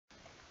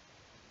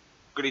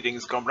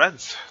Greetings,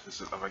 comrades.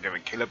 This is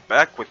Overkill Caleb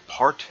back with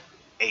part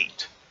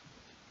 8.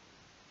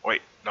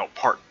 Wait, no,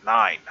 part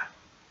 9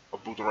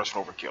 of Brutal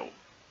Russian Overkill,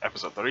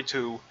 episode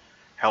 32,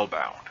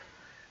 Hellbound.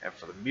 And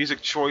for the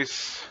music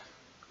choice,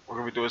 we're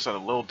going to be doing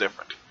something a little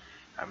different.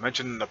 I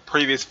mentioned in the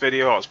previous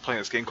video I was playing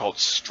this game called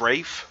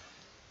Strafe,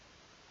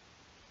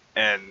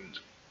 and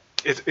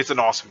it's an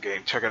awesome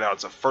game. Check it out.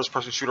 It's a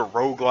first-person shooter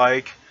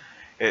roguelike.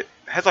 It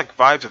has like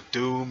vibes of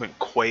Doom and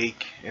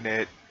Quake in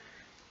it.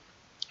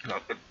 No,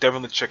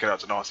 definitely check it out.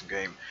 It's an awesome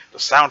game. The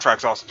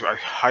soundtrack's awesome too. I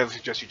highly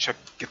suggest you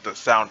get the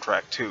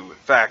soundtrack too. In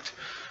fact,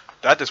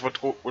 that is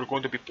what we're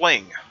going to be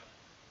playing.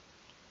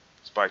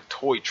 It's by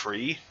Toy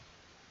Tree.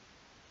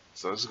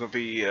 So this is going to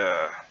be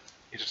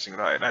interesting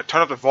tonight. And I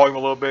turned up the volume a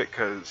little bit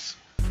because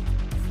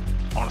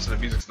honestly the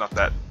music's not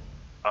that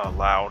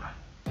loud.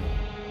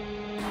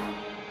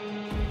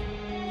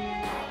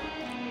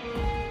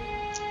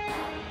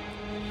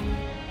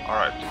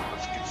 Alright,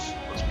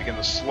 let's begin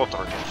the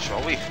slaughter again,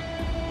 shall we?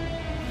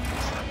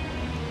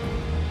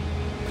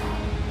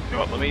 You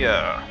know what, let me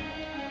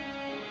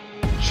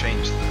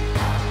change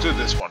do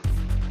this one.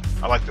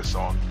 I like this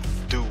song.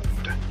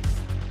 Doomed.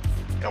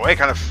 In a way it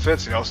kind of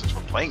fits, you know, since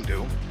we're playing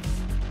Doom.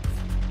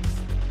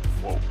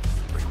 Whoa,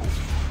 pretty cool.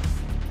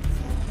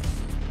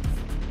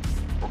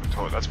 Broken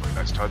toilet, that's a pretty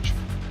nice touch.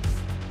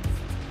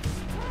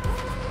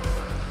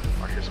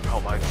 Alright, here's some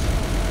Hell Life.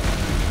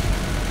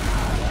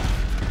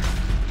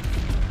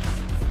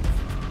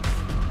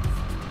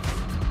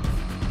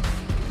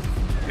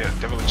 Yeah,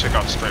 definitely check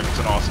out Strafe, it's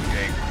an awesome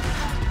game.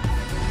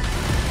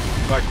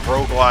 You like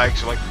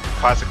roguelikes, you like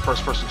classic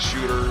first-person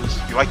shooters,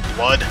 you like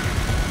blood,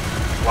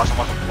 lots and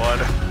lots of blood,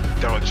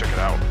 definitely check it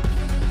out.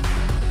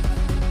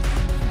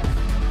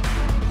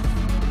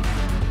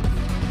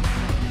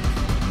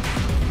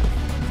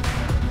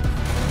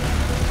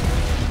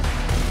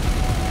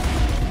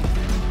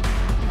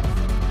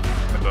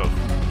 And the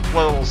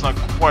level's not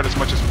quite as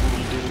much as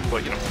Brutal Doom,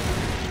 but you know,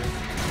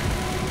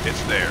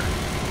 it's there.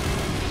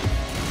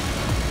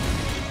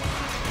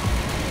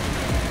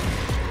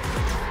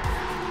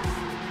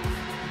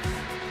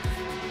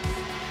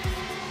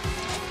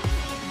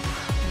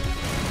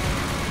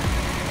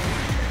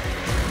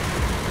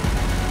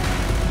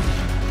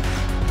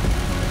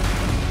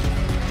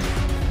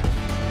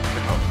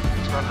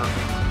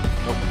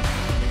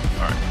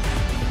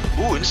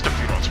 Ooh, instant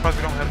funeral. I'm surprised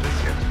we don't have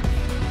this yet.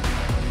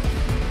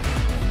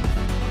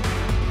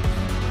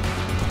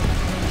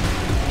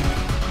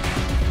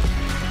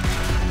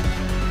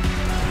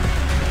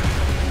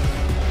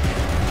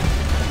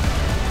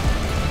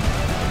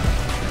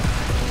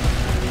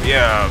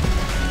 Yeah,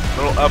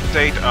 little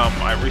update.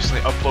 I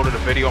recently uploaded a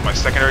video on my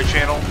secondary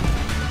channel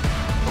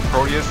for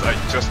Proteus. I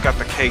just got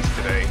the case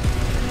today.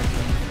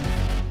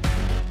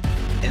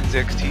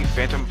 NZXT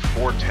Phantom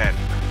 410.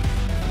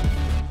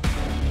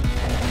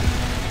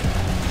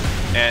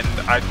 And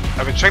I've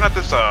been checking out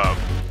this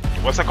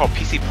website called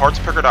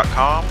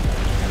PCPartsPicker.com,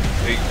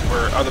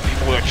 where other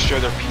people like share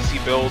their PC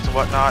builds and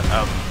whatnot.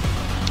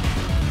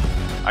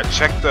 I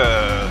checked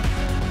the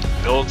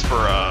builds for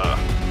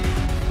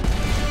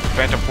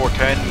Phantom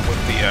 410 with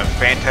the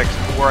Fantex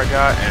core I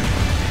got, and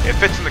it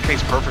fits in the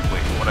case perfectly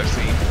from what I've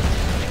seen.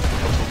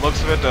 From the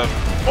looks of it,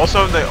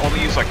 also they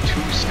only use like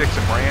 2 sticks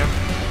of RAM.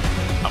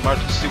 I'm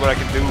about to see what I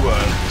can do,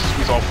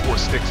 squeeze all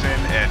 4 sticks in,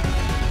 and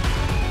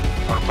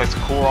I'm gonna place the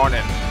core on,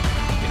 and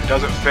if it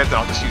doesn't fit, then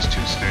I'll just use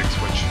 2 sticks,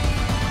 which,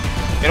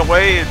 in a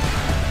way,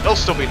 it'll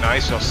still be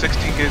nice. You know,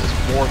 16 gigs is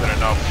more than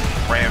enough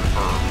RAM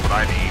for what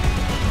I need.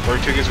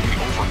 32 gigs would be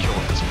overkill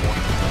at this point.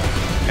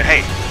 And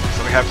hey, if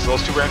something happens to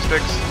those 2 RAM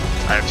sticks,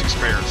 I have 2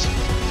 spares.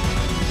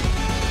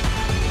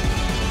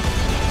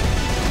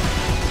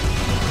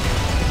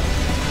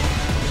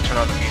 Let's turn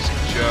on the music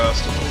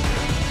just a little bit.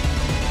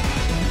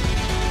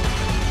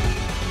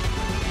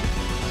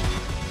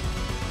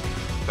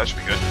 That should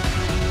be good.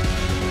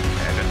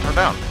 And then turn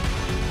down.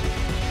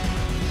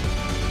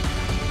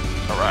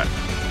 Alright.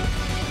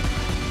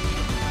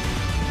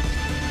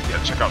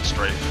 Yeah, check out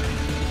Strafe.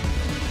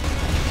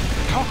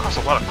 I come across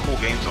a lot of cool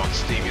games on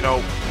Steam, you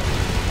know.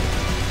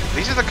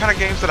 These are the kind of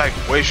games that I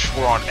wish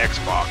were on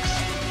Xbox.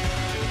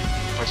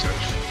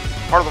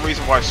 Part of the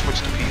reason why I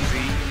switched to PC,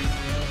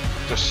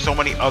 there's so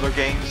many other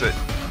games that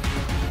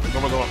we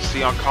normally don't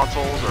see on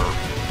consoles, or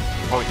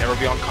probably never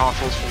be on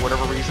consoles for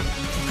whatever reason.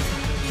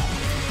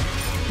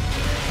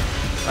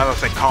 Not to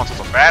say consoles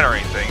are bad or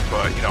anything,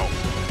 but you know,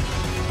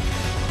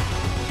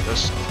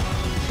 there's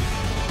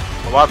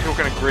a lot of people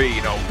can agree,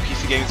 you know,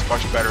 PC games are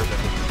much better than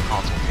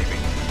console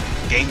gaming.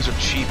 Games are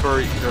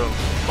cheaper, you know,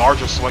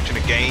 larger selection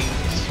of games.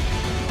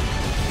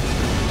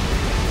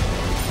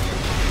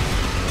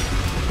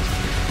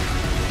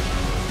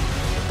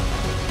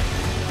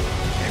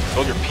 And if you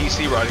build your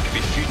PC right, it can be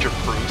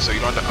future-proof, so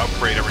you don't have to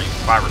upgrade every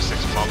 5 or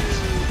 6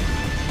 months,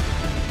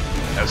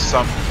 as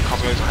some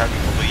console games will have you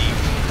believe,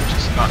 which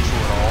is not true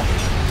at all.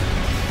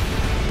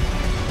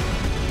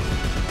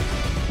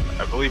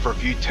 I believe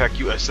Review Tech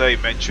USA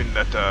mentioned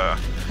that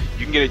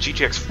you can get a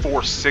GTX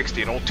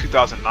 460, an old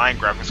 2009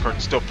 graphics card,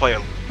 and still play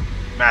a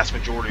mass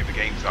majority of the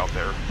games out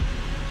there.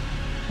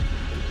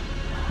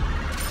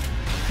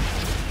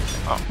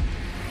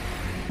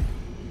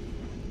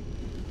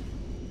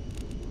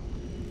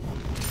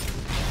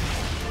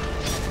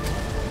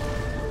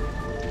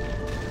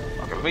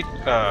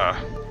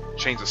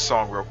 change the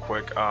song real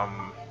quick.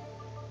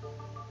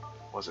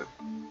 Was it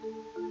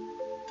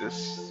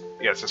this?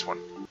 Yeah, it's this one.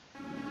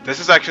 This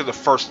is actually the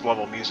first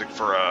level music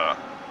for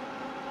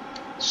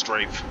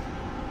Strafe.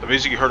 The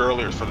music you heard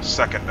earlier is for the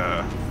second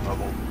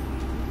level.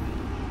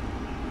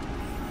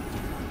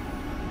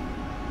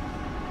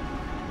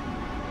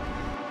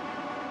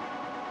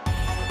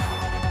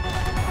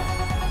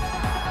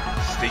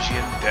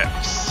 Stygian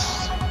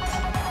Depths.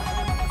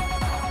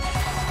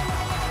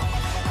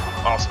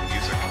 Awesome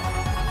music.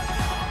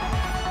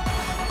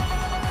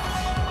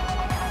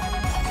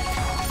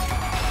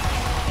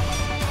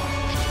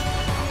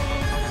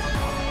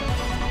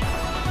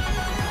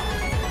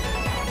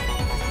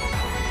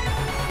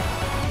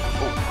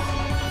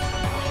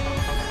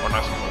 Oh,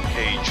 nice little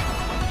cage.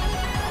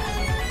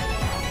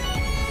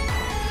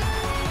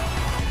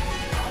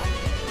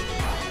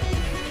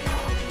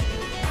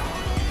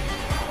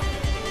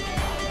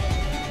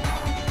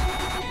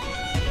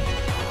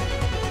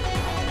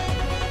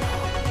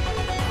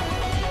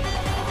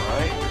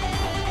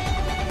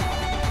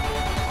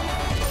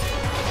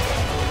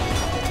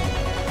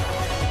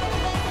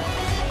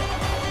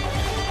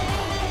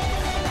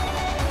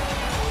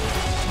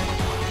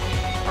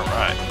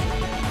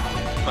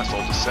 Nice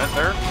little descent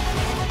there.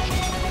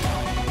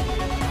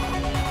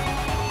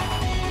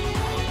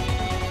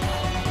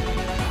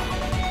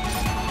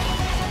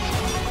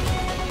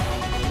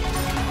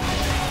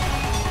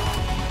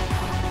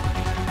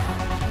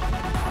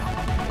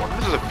 Well,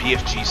 this is a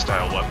BFG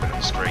style weapon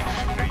in Strafe.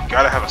 You know, you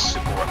gotta have a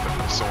super weapon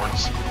with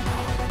swords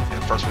in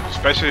the first place,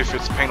 especially if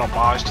it's paying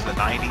homage to the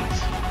 90s.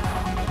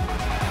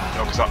 You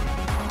know, because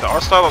the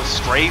art style of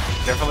Strafe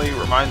definitely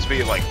reminds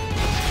me of like,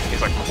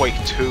 it's like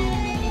Quake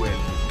 2.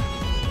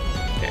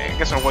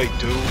 I guess in a way,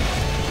 Doom.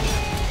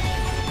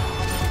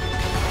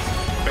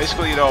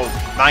 Basically, you know,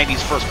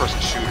 90s first-person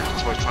shooters.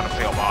 That's what he's trying to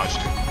pay homage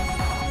to.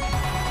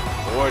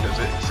 Boy, does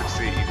it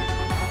succeed.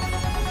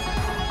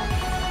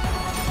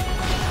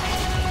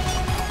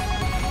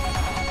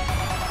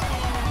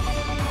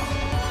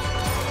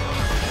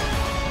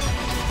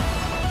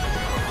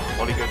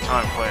 Bloody good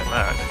time playing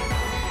that.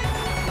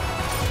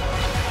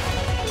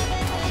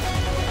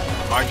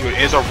 Mind you, it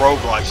is a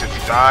roguelike, so if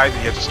you die, then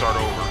you have to start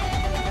over.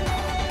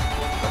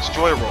 That's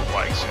joy of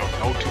roguelikes, you know,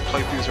 no two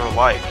playthroughs are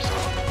alike, so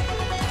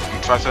you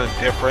try something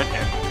different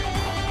and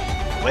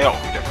the layout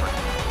will be different.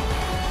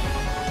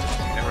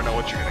 You never know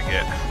what you're gonna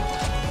get.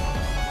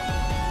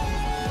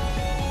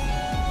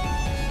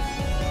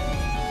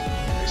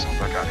 Okay, so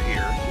back out of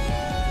here.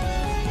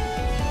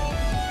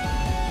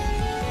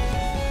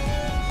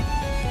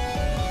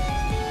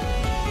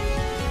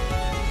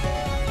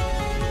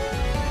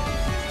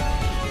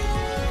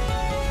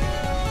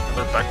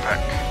 Another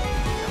backpack.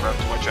 Never have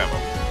too much ammo.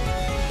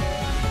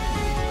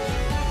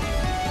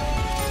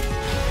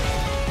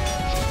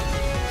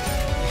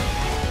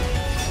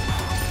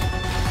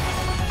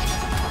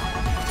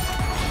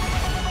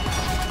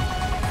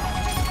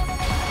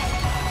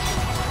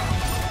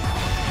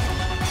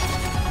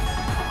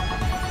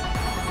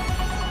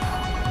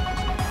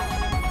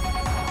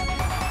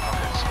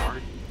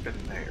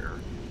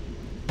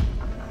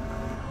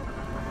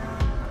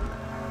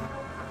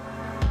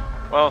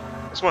 Well,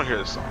 I just want to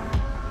hear this song.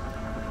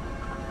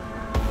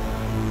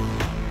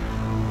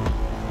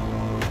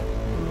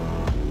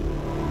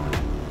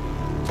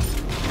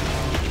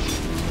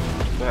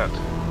 What's that?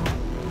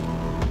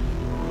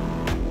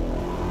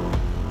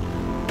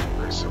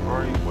 Great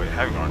Safari? Wait,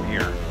 having on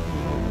here.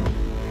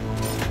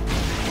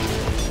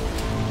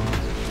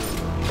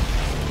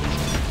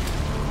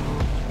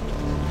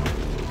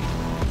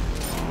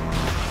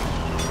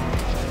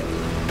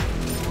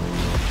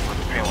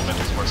 The pale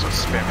elementals where it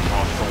starts spamming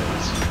off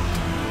bullets.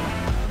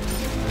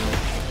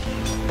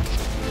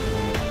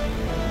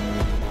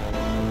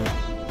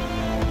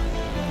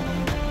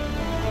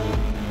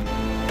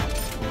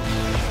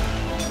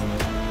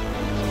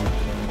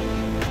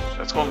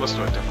 Let's go and listen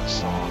to a different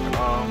song.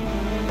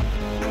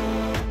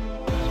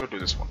 Let's go do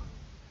this one.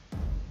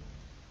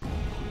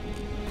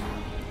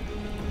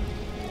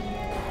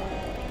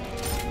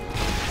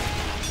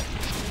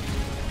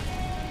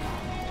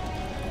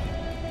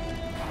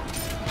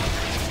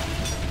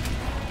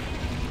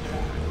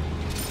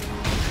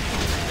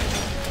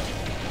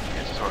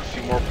 Okay, so a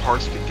few more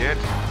parts to get.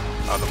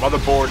 The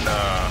motherboard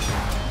and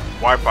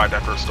Wi-Fi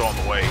adapter are still on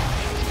the way.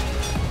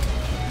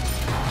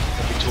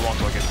 Won't be too long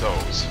till I get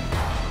those.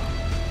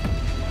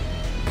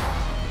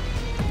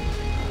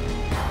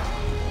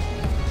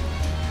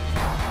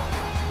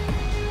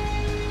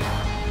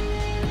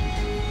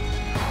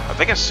 I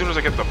think as soon as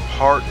I get the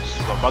parts,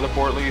 the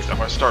motherboard at least, I'm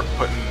going to start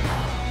putting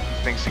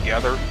things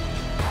together.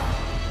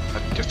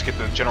 Just to get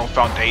the general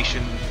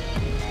foundation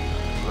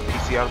of the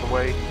PC out of the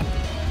way.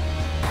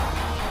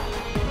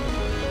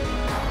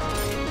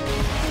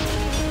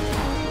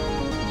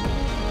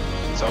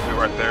 So I'll be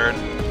right there and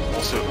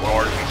most of it will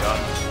already be done.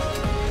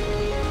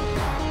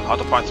 I'll have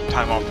to find some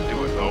time off to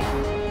do it though.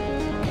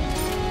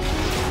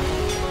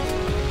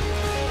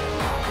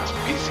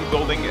 PC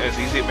building, as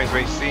easy as it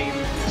may seem,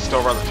 is still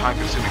a rather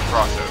time-consuming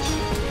process.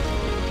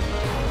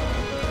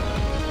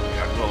 You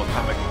know,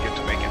 time I can get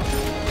to make it.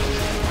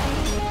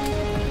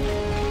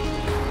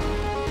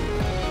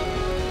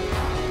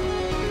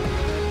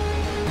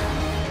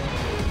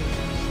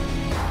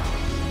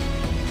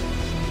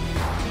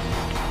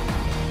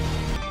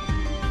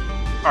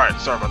 Alright,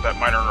 sorry about that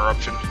minor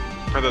interruption.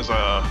 There's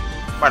a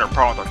minor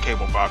problem with our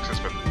cable box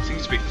that's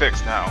seems to be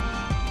fixed now.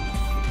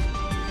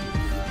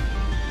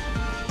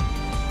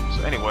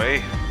 So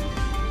anyway,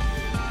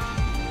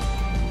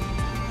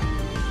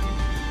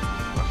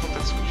 I flip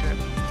that switch in.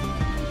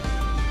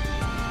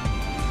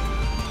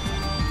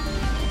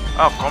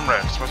 Oh,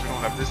 comrade, I suppose we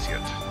don't have this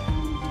yet.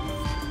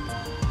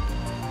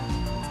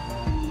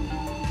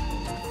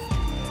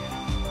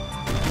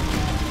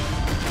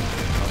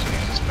 Let's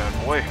use this bad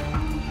boy.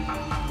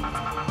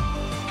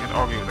 Can't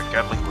argue with a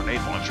Gatling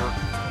grenade launcher.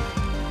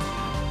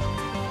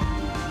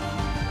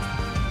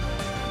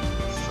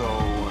 So,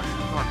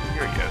 not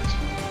here yet.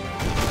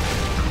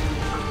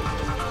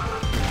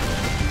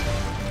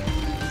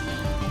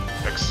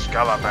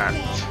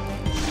 Excalibant.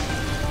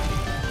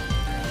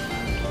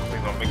 The only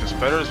thing that'll make this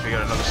better is if we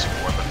get another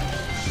super weapon.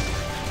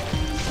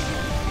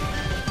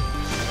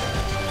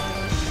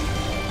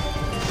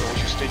 So once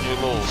you stayed in your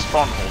little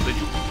spawn hole, did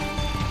you?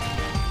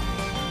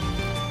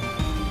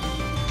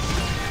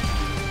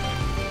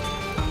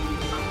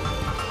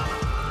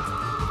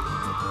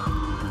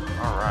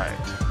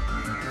 Alright.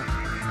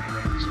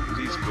 So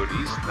these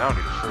goodies, now I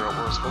need to figure out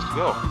where we're supposed to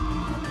go.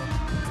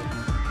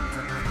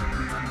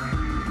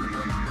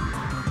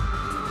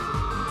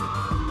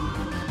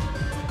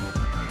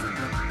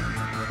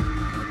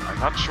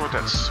 Not sure what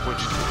that switch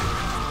did.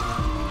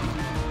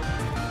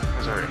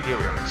 There's our area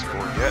we haven't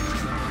explored yet.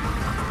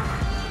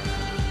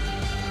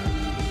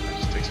 That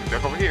just takes me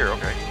back over here,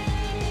 okay.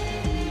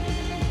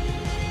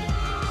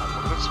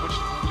 What did that switch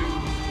do?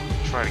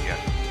 Try it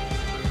again.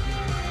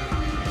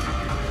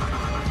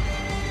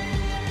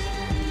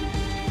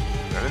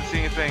 I didn't see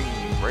anything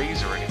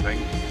raise or anything.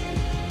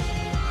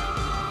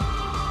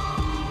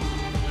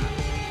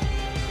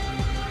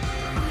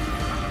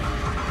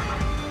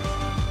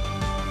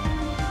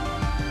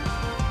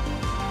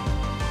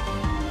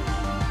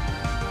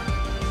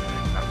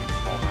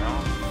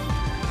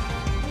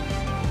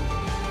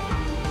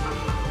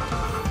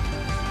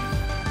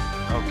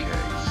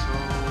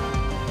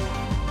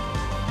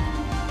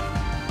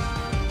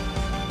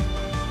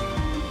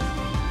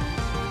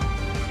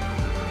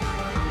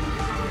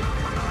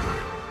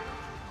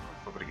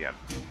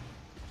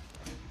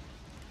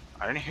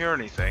 I didn't hear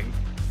anything.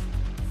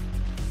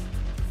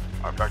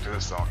 Alright, back to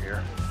this song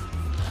here.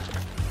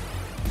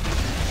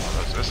 Oh,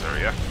 that's this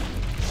area.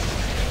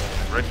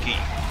 Red key.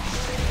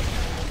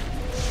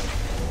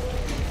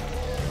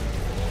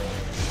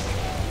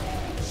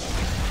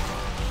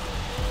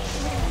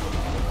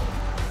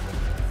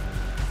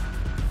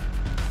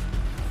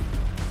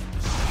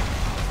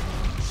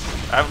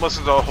 I haven't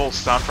listened to the whole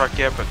soundtrack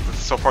yet, but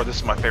so far this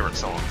is my favorite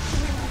song.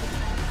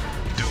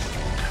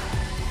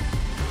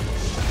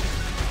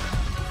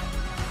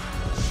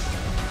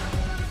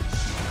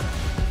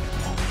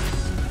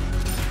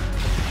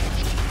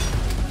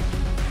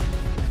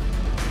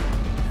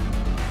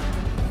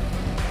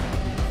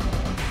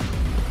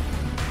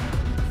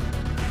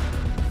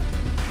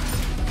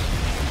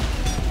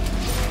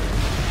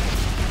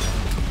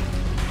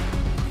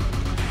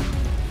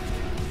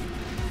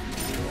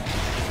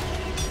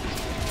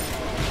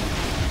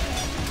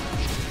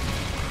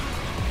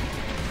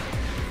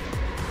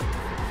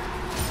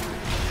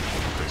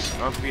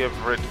 Now we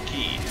have red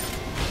key.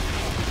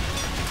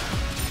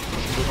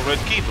 There's a red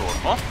key door,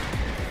 huh?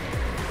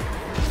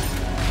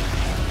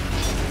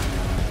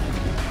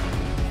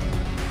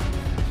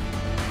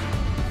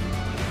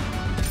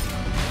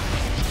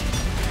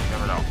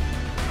 Never know.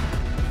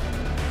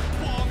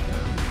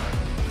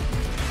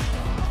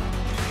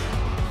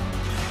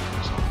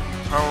 So,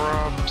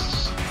 power-ups.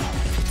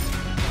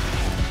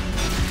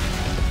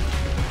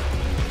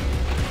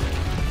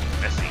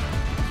 Messy.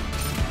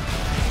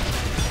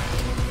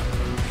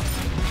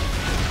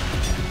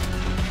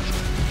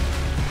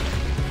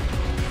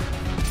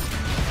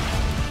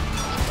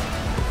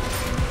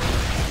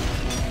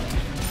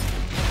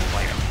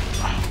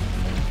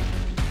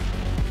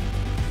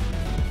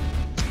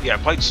 Yeah, I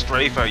played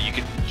Strafe. You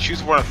can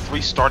choose one of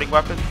 3 starting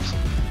weapons.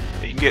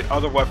 You can get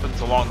other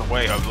weapons along the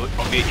way, although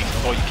you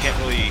can't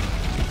really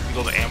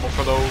go the ammo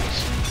for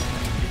those.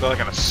 You got like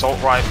an assault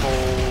rifle,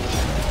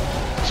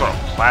 sort of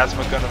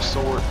plasma gun of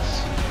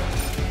sorts.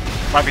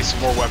 Might be some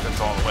more weapons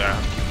along the way. I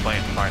have to keep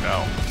playing to find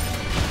out.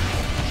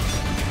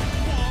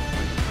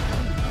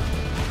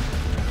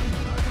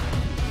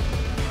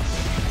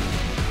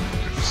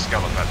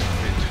 Skeleton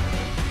for it.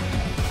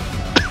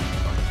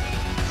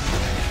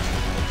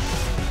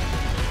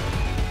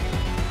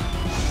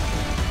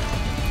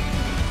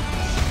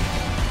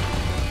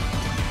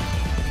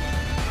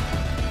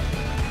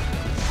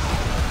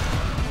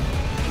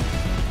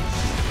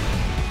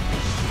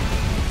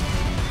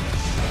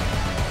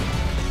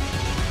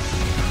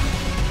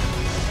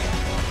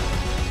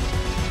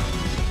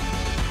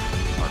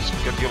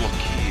 Get the yellow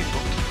key. I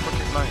don't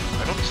recognize.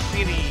 I don't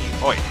see any.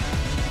 Oh wait.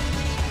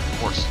 Of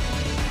course.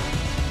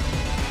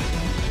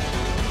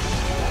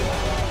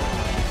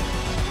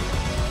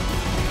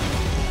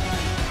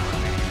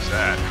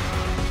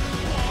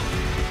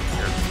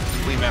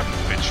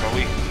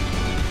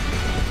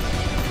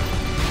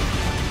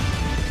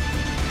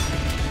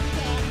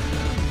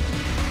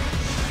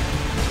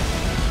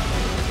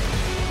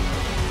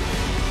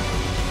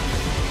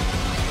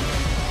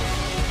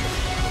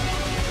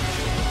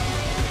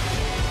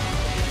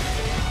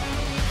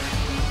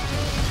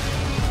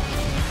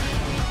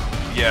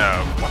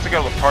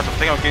 figure out the parts. I'm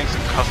thinking of getting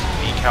some custom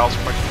decals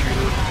for my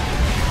computer.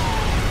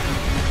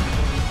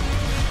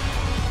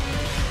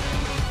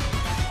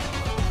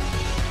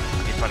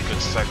 I need to find a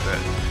good site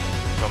that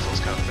does those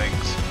kind of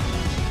things.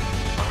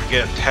 I'm gonna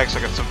get a text.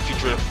 I got some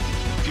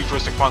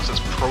futuristic font that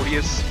says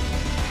Proteus.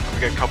 I'm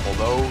gonna get a couple of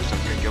those.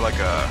 I'm gonna get like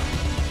a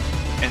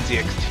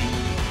NZXT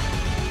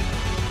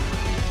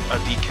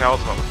decal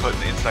that I'm gonna put in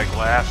the inside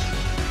glass.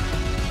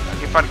 I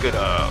can find a good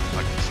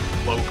like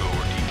logo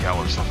or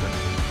decal or something.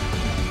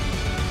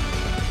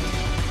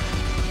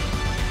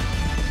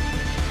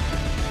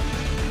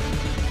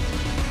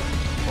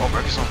 Well,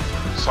 making some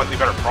slightly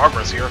better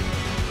progress here.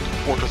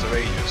 Fortress of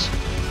Ages.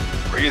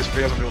 Previous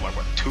videos I'm doing like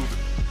what, two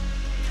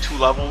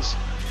levels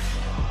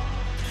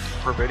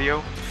per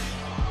video.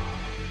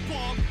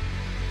 There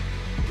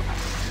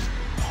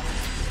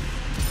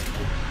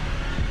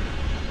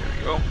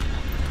we go.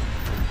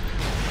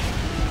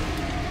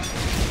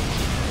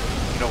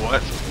 You know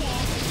what?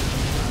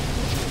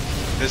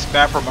 This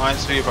map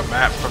reminds me of a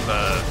map from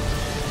the...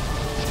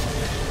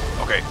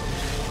 Okay.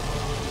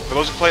 For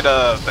those who played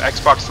the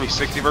Xbox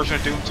 360 version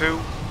of Doom 2,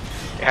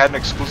 it had an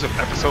exclusive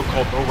episode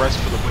called No Rest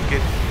for the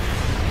Wicked.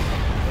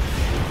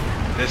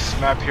 This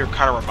map here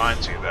kind of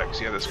reminds me of that,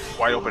 because you have this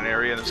wide open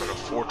area and there's like a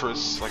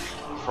fortress, like,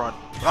 in front.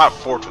 Not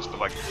fortress, but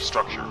like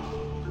structure.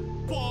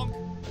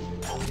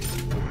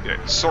 Yeah,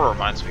 it sort of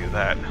reminds me of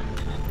that.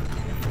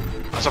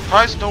 I'm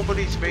surprised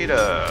nobody's made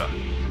a...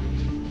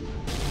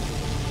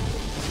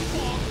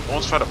 No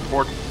one's tried to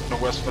port No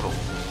Rest for the...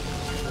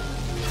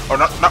 Or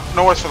not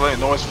No Rest for the...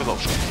 No Rest for the...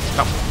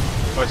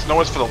 No, it's No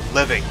Rest for the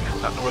Living,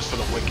 not No Rest for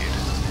the Wicked.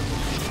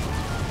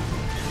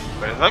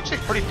 But it's actually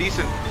a pretty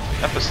decent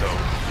episode.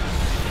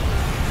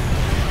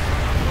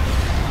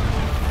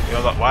 You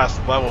know, that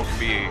last level can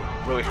be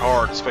really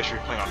hard, especially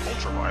if you're playing on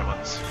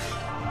ultra-violence.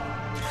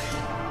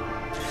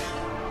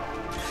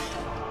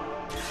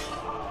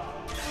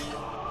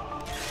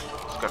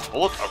 It's got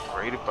bullet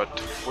upgrade, but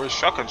where's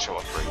shotgun shell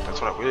upgrade? That's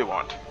what I really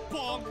want.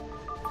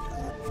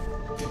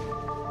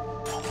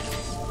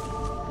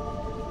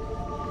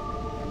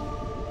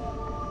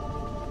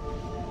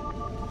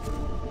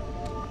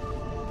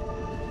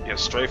 Yeah,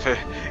 strafe.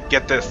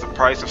 Get this: the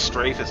price of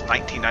strafe is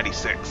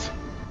 $19.96.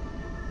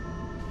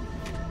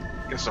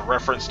 It's a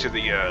reference to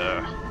the.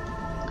 I'm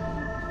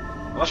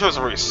not sure it's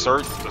a really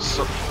surge. The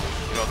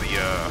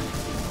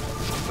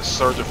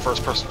surge of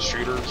first-person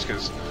shooters,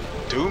 because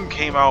Doom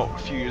came out a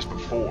few years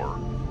before.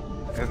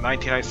 In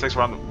 1996,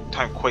 around the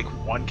time Quake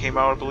 1 came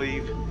out, I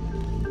believe.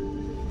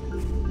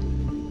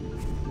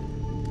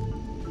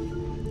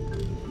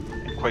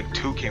 And Quake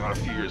 2 came out a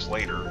few years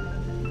later.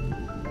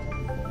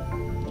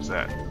 What's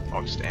that?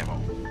 Oh, just ammo.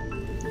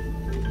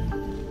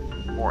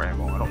 More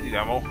ammo. I don't need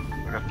ammo.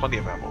 I got plenty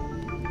of ammo.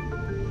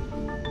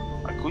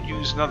 I could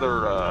use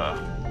another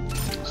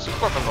super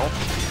weapon though.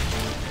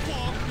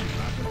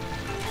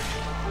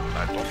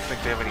 I don't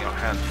think they have any on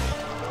hand though.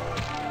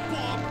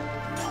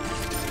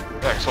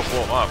 Yeah, I can still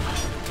blow them up.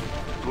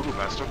 Voodoo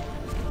Master.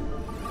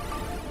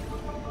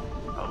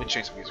 Let me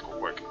change the music real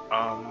quick.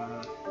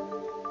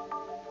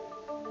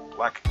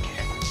 Black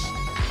Canvas.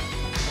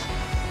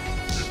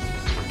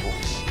 That's pretty cool.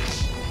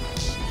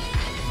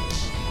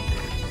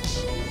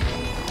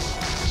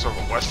 Sort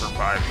of a western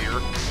vibe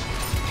here.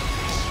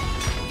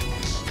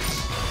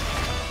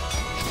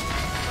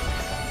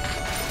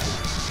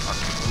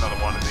 Another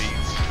one of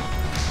these.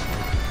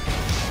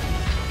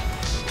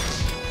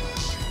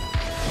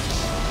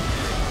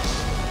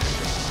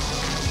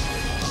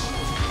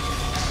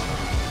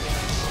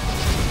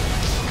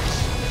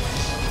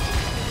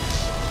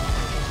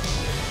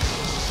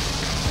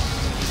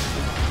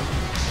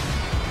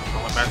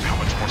 Imagine how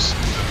much more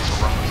smoother this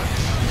will run with it.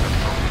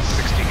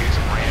 60 gigs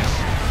of RAM,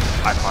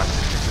 i5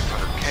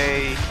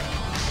 6600K.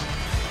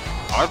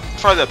 I'll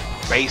try the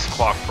base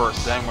clock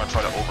first, then I'm going to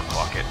try to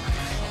overclock it.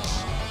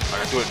 I'm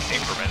going to do it in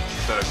increments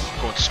instead of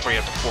going straight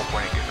up to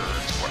 4.8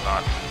 gigahertz and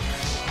whatnot.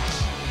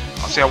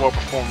 I'll see how well it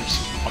performs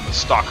on the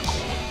stock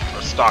cooling,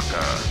 or stock,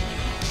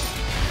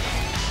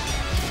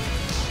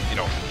 you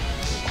know,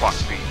 clock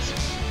speeds.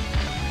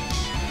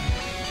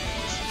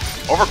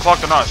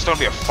 Overclocked or not, it's still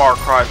going to be a far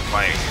cry from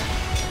my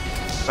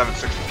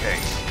 760K.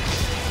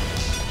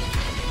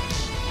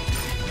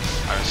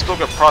 I mean, it's still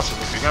good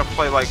processors. If you're gonna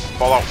play like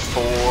Fallout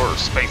 4 or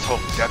Space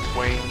Hulk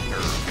Deathwing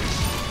or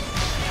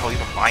hell,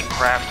 even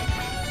Minecraft,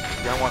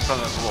 you're gonna want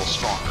something that's a little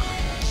stronger.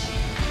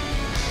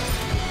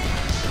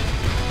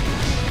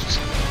 Just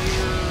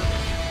clear.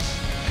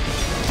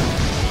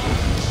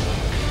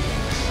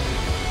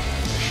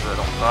 Make sure I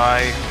don't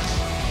die.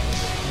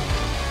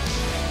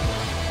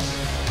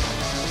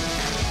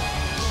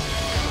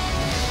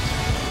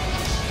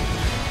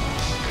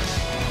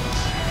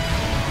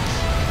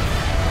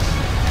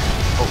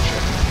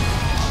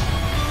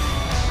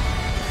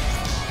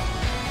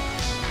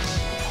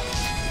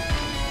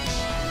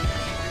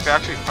 If I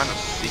actually find the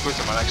secrets,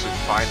 I might actually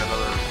find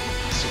another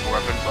super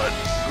weapon, but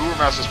Guru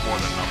Mass is more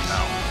than enough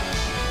now.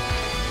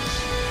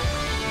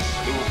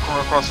 If we will come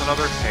across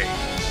another, hey,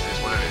 it is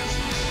what it is.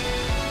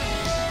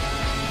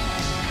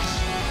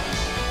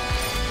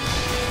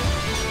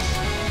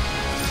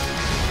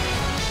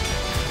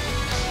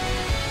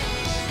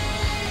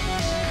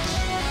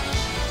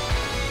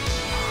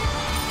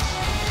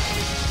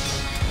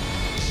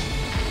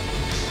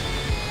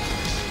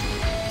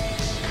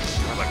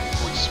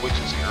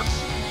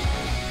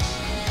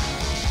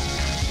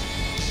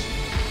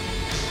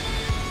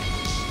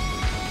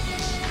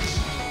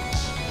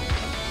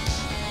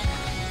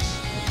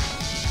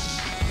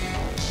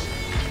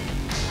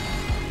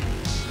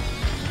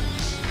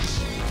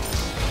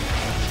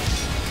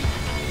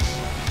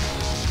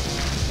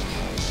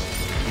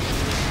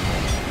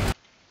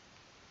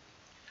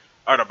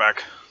 Alright, I'm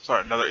back.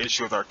 Sorry, another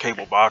issue with our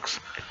cable box.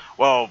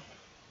 Well,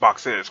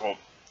 boxes. Well,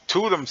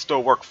 two of them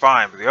still work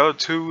fine, but the other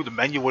two, the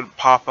menu wouldn't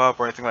pop up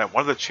or anything like that.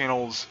 One of the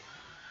channels,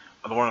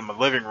 the one in my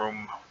living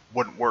room,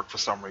 wouldn't work for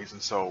some reason,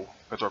 so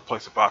I have to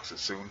replace the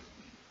boxes soon.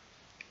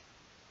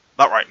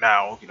 Not right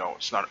now, you know,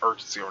 it's not an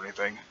urgency or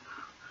anything.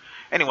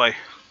 Anyway,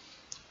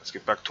 let's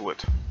get back to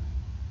it.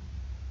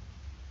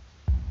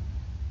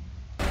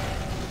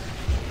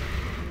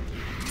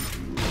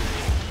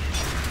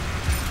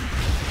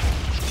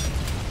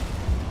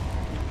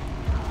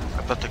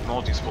 I thought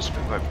technology is supposed to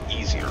make life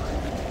easier.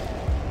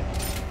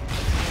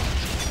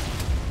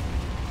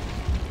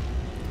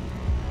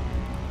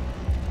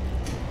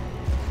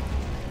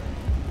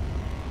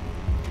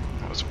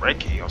 That was a red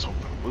key, I was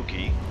hoping for a blue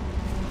key.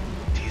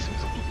 Teasing,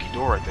 there's a blue key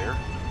door right there.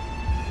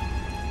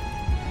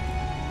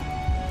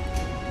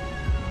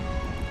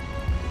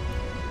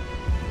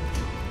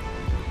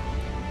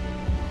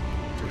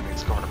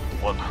 Everything's covered in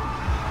blood.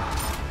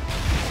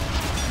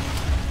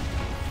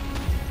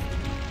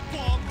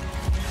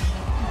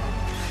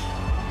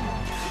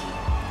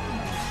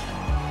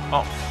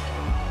 Oh.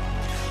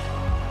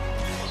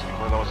 Wasn't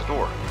where that was a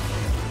door.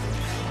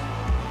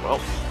 Well,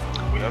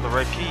 we have the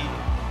right key.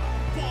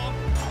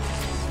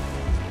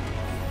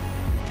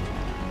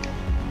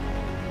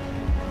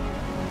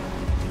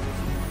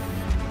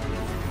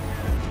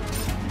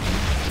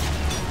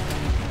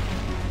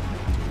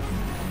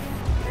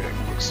 Okay,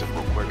 quick sip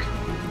real quick.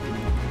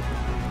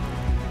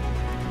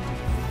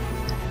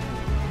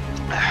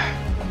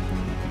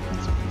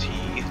 Some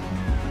tea.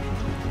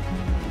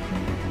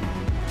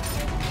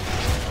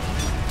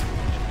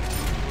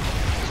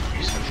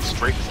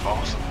 Strafe is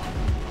awesome.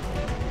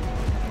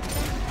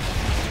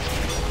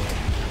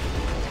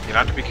 You're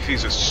not to be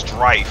confused with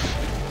Strife.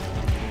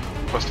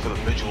 Quest for the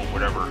Vigil or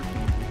whatever.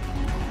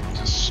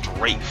 It's a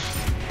strafe.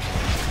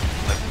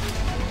 Like,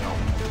 you know,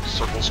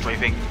 circle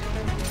strafing.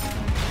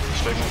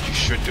 Strafing what you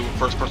should do in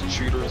first person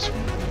shooters.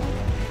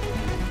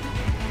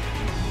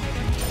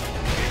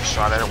 Getting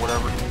shot at or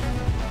whatever.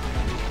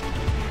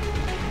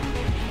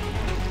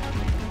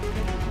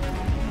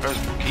 There's a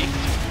key.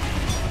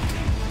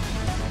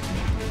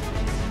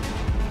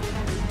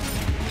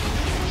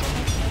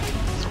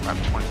 Map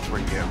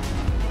 23, yeah.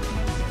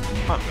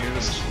 Huh, maybe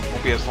this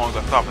won't be as long as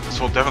I thought, but this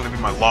will definitely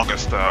be my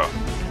longest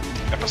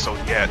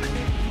episode yet.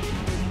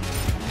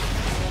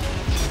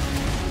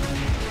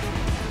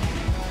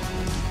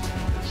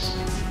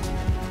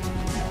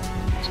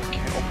 So I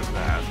can't open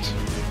that.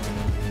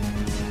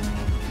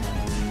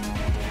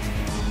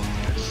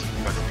 Yes,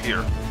 back up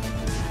here.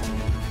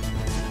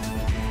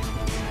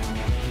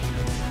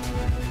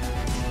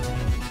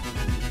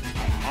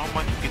 How am I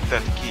to get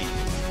that key?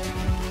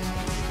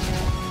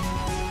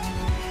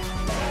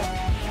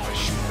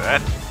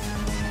 That.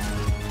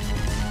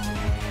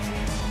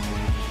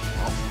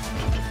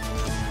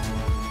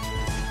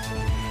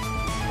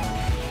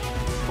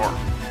 Or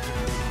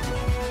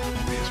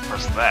just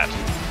press that.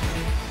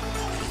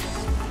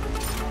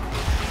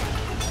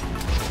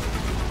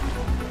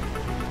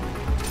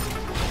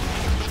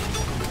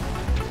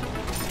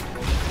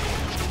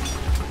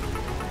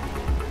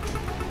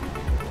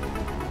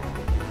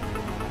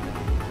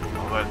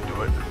 I'll let it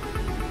do it.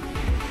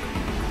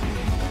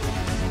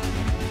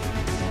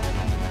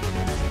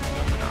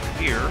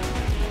 Here.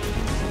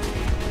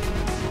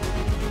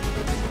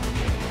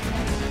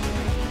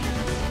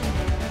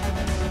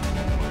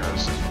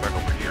 This is back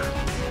over here.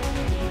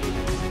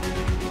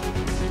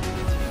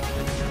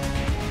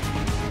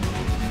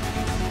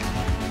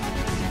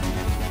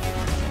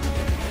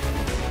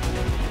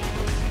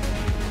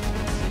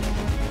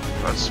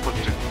 Let's switch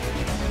to.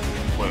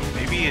 Wait,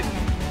 maybe it.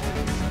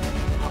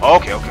 Oh,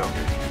 okay.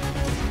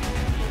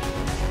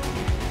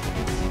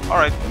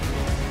 Alright.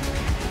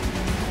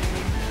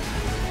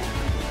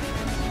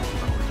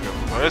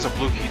 Well, there's a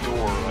blue key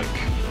door, like,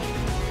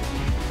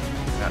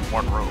 that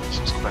one room, so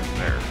let's go back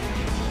there.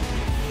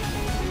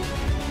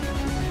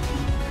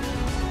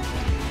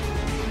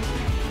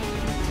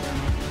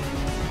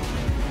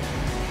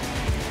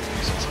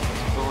 Use some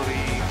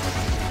visibility.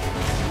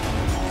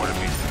 What it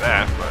means to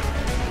that, but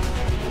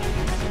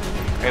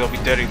hey, they'll be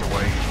dead either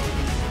way.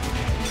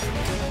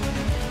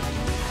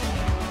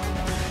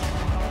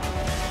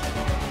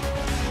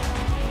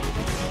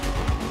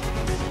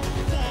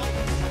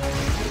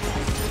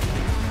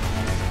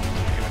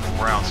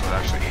 Ground so it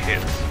actually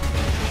hits.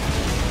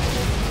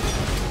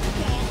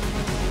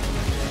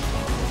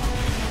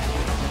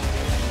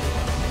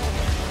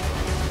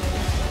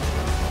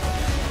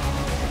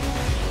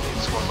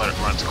 Just go and let it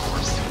run its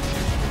course.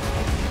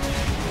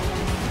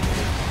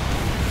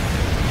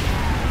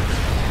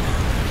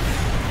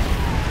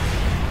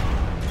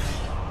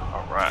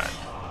 Alright.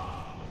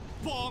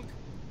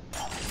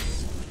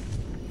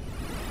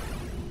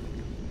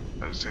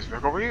 Let's take it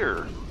back over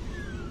here.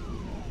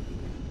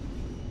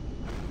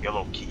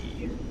 Yellow key.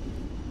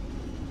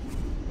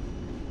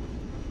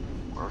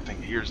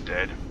 Everything here's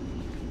dead.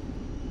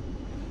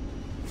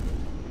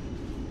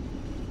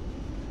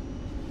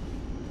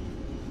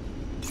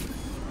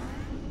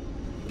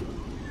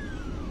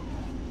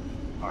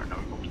 Alright, now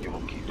Open the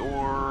yellow key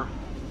door.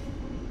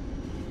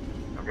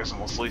 I'm guessing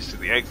this leads to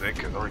the exit,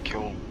 because I already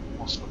killed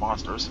most of the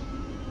monsters.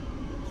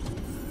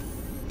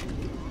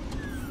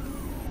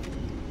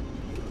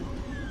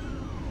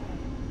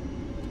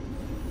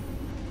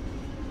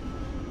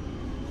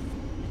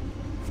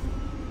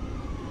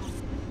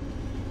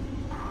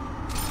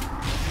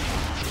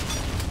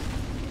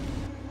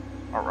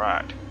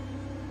 Alright.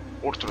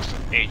 Fortress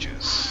of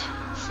Ages.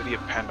 City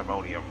of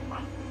Pandemonium.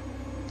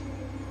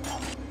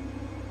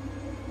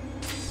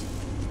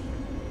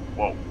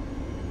 Whoa.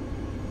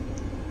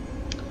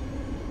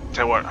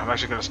 Tell you what, I'm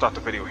actually going to start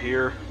the video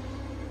here.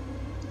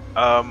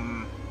 Yeah,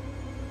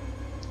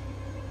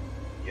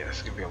 this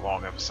is going to be a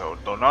long episode.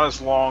 Though not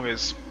as long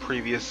as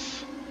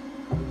previous...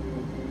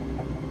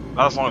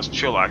 Not as long as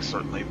Chillax,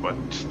 certainly, but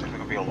definitely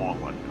going to be a long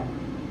one.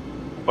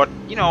 But,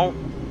 you know,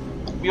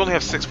 we only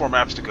have 6 more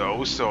maps to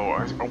go, so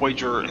I'll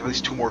wager at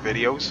least 2 more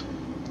videos.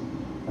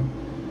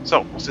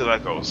 So, we'll see how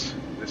that goes.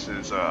 This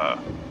is,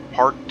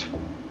 part...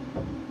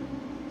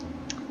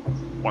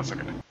 1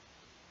 second.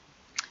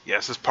 Yeah,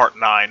 this is part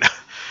 9.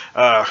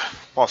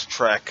 Lost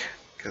track,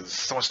 because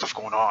so much stuff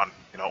going on,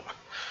 you know.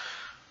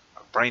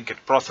 My brain can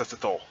process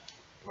it all.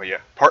 But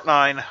yeah, part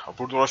 9, of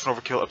Brutal Russian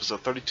Overkill,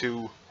 episode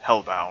 32,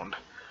 Hellbound.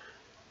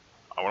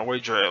 I want to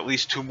wager at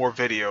least 2 more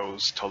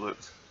videos till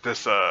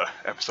this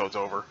episode's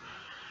over.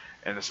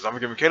 And this is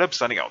Overkill Caleb,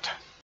 signing out.